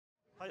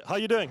How are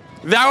you doing?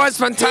 That was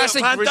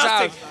fantastic,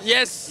 fantastic. result.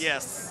 Yes.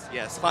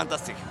 Yes,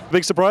 fantastic.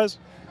 Big surprise?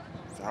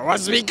 That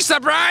was a big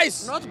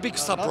surprise. Not big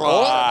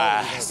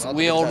surprise.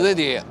 We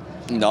already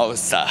know,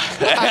 sir.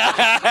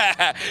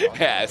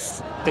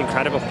 Yes.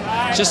 Incredible.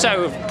 Just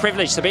so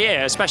privileged to be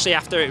here, especially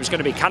after it was going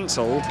to be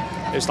cancelled.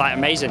 It was like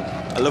amazing.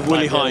 I love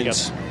Willie Really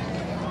Hines. good.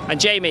 And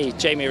Jamie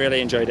really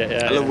enjoyed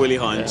it. I love Willie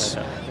Hines.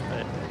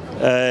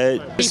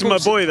 This is my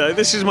boy though,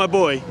 this is my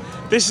boy.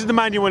 This is the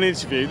man you want to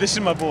interview, this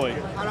is my boy.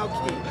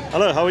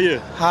 Hello, how are you?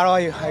 How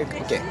are you?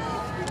 Okay.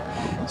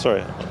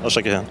 Sorry, I'll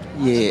shake your hand.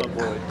 Yeah.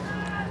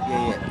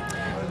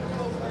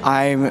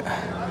 I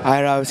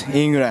love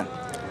England.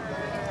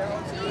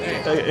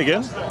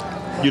 Again?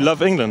 You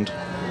love England?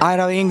 I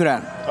love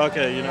England.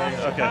 Okay, you know,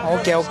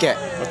 okay. Okay.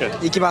 Okay.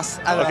 行きます。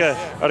Okay,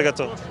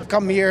 arigato.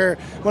 Come here,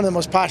 one of the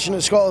most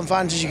passionate Scotland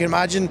fans as you can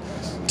imagine.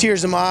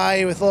 Tears in my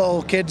eye with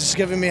little kids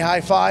giving me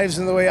high fives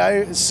on the way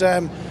out. It's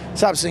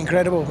absolutely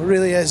incredible. It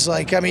really is.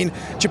 Like, I mean,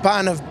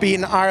 Japan have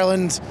beaten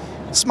Ireland,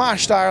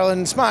 smashed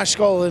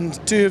Scotland,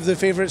 two of the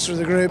favourites for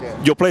the group.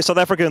 You'll play South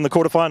Africa in the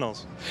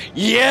quarterfinals.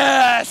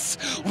 Yes.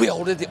 We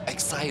already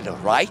excited,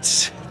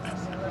 right?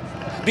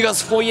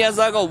 Because 4 years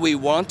ago we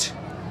won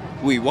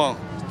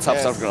South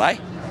Africa, right?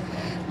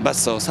 But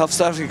so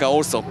South Africa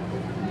also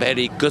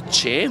very good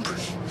team.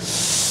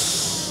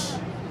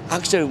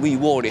 Actually, we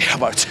worry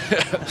about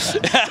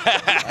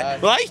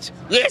right?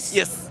 Yes.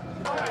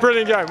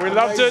 Brilliant game. We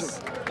loved it.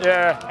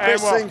 Yeah.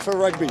 Best thing for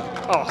rugby.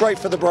 Oh. Great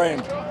for the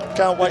brand.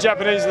 Can't The wait.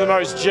 Japanese are the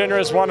most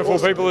generous, wonderful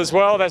people as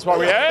well. That's why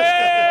we.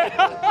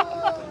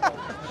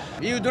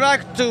 You'd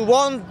like to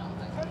win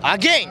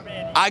again.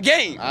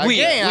 Again.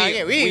 We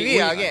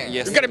Again.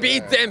 Yes. We're gonna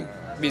beat them.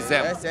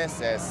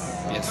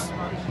 Yes.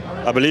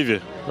 I believe you.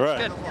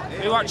 Right. Good.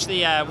 We watched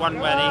the one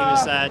where he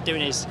was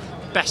doing his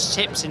best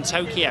tips in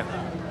Tokyo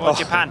or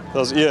Japan. That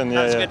was Ian,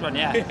 That was a good one,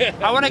 yeah.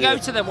 I want to go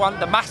to the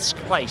mask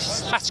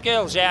place. Mask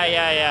girls,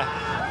 yeah.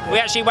 We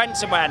actually went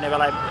somewhere and they were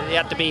like, you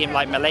had to be in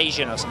like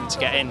Malaysian or something to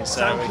get in.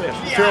 So we could...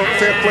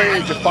 Fair play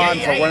to Japan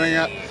for winning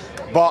it,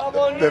 but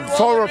the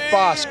forward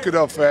pass could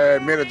have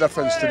made a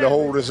difference to the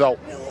whole result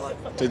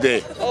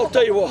today. I'll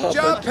tell you what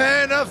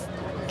happened.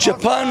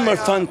 Japan were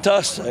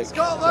fantastic.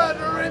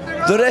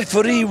 The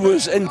referee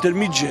was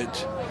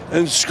intermediate,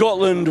 and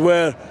Scotland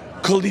were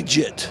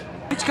collegiate.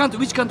 Which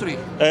country?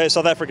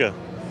 South Africa.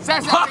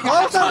 I'm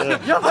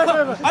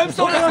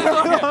sorry.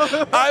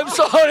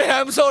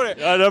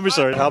 Don't be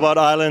sorry. How about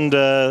Ireland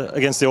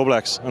against the All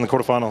Blacks in the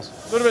quarterfinals?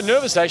 A little bit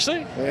nervous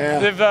actually.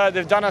 Yeah.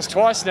 They've done us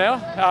twice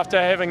now after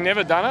having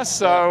never done us,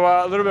 so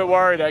a little bit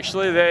worried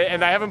actually. They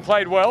haven't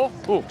played well.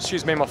 Oh,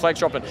 excuse me, my flag's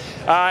dropping.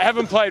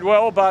 Haven't played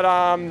well, but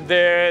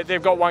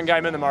they've got one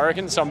game in them, I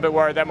reckon. So I'm a bit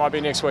worried that might be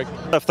next week.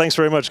 Thanks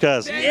very much,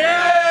 guys.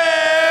 Yeah.